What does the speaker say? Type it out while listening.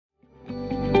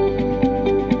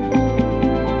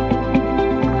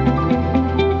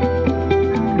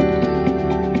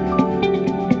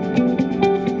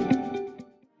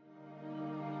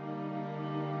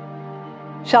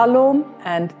Shalom,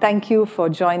 and thank you for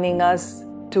joining us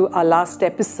to our last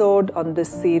episode on this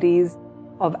series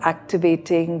of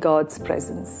activating God's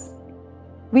presence.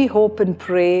 We hope and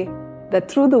pray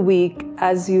that through the week,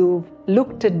 as you've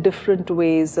looked at different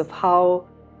ways of how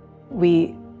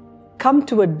we come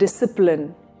to a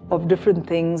discipline of different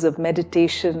things, of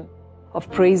meditation,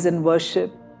 of praise and worship,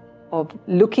 of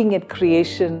looking at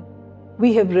creation,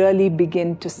 we have really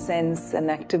begun to sense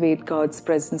and activate God's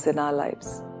presence in our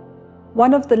lives.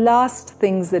 One of the last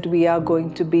things that we are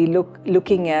going to be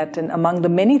looking at, and among the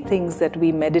many things that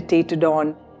we meditated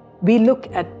on, we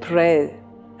look at prayer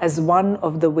as one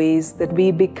of the ways that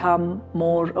we become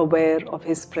more aware of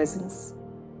His presence.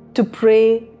 To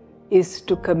pray is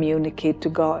to communicate to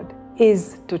God,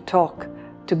 is to talk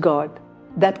to God.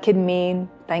 That can mean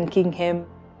thanking Him,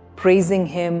 praising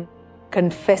Him,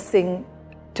 confessing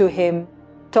to Him,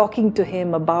 talking to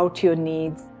Him about your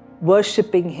needs,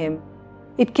 worshiping Him.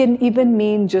 It can even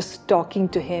mean just talking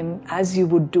to Him as you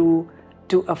would do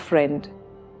to a friend.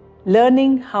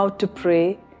 Learning how to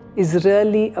pray is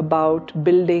really about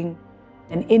building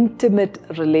an intimate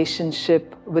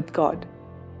relationship with God.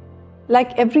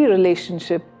 Like every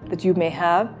relationship that you may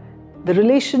have, the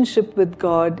relationship with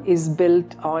God is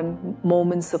built on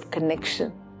moments of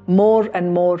connection, more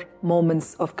and more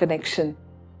moments of connection.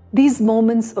 These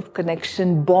moments of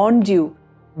connection bond you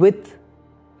with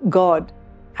God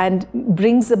and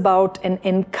brings about an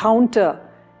encounter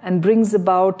and brings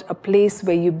about a place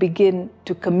where you begin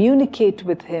to communicate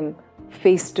with Him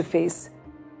face to face.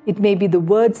 It may be the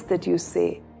words that you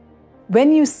say.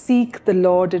 When you seek the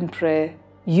Lord in prayer,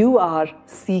 you are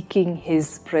seeking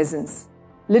His presence.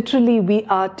 Literally, we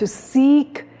are to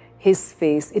seek His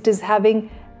face. It is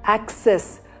having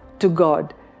access to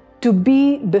God. To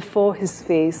be before His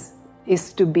face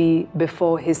is to be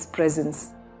before His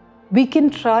presence. We can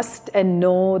trust and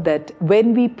know that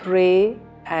when we pray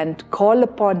and call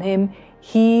upon Him,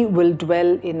 He will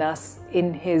dwell in us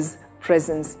in His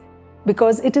presence,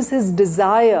 because it is His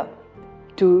desire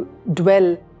to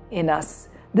dwell in us.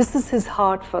 This is His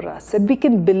heart for us, and we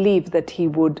can believe that He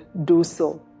would do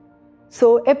so.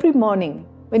 So every morning,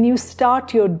 when you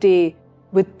start your day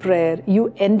with prayer,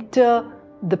 you enter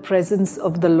the presence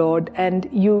of the Lord and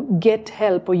you get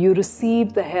help, or you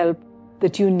receive the help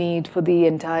that you need for the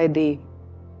entire day.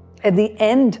 At the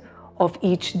end of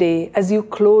each day, as you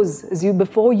close,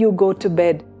 before you go to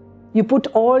bed, you put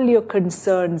all your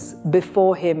concerns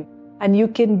before Him, and you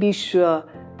can be sure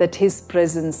that His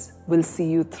presence will see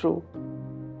you through.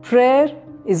 Prayer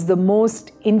is the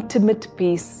most intimate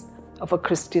piece of a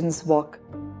Christian's walk.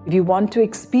 If you want to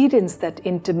experience that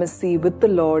intimacy with the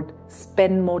Lord,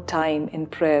 spend more time in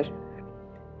prayer.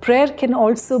 Prayer can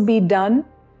also be done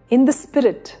in the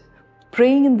Spirit.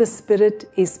 Praying in the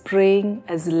Spirit is praying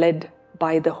as led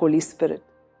by the Holy Spirit.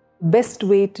 Best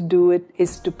way to do it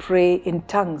is to pray in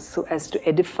tongues so as to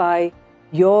edify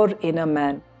your inner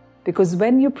man. Because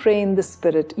when you pray in the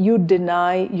Spirit, you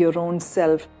deny your own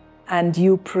self and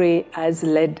you pray as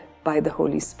led by the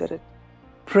Holy Spirit.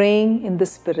 Praying in the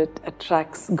Spirit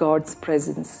attracts God's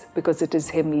presence because it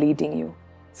is Him leading you.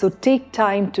 So take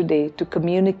time today to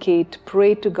communicate,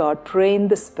 pray to God, pray in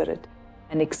the Spirit,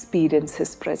 and experience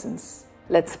His presence.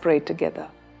 Let's pray together.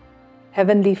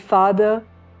 Heavenly Father,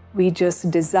 we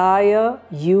just desire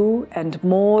You and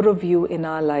more of You in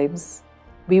our lives.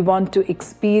 We want to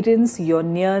experience Your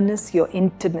nearness, Your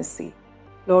intimacy.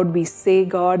 Lord, we say,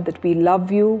 God, that we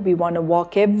love You. We want to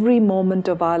walk every moment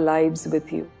of our lives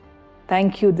with You.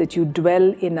 Thank You that You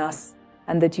dwell in us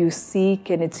and that You seek,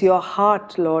 and it's Your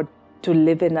heart, Lord, to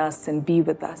live in us and be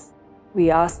with us.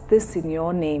 We ask this in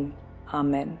Your name.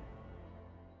 Amen.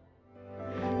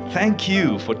 Thank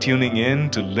you for tuning in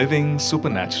to Living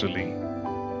Supernaturally.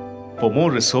 For more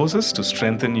resources to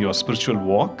strengthen your spiritual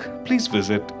walk, please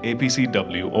visit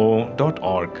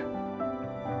apcwo.org.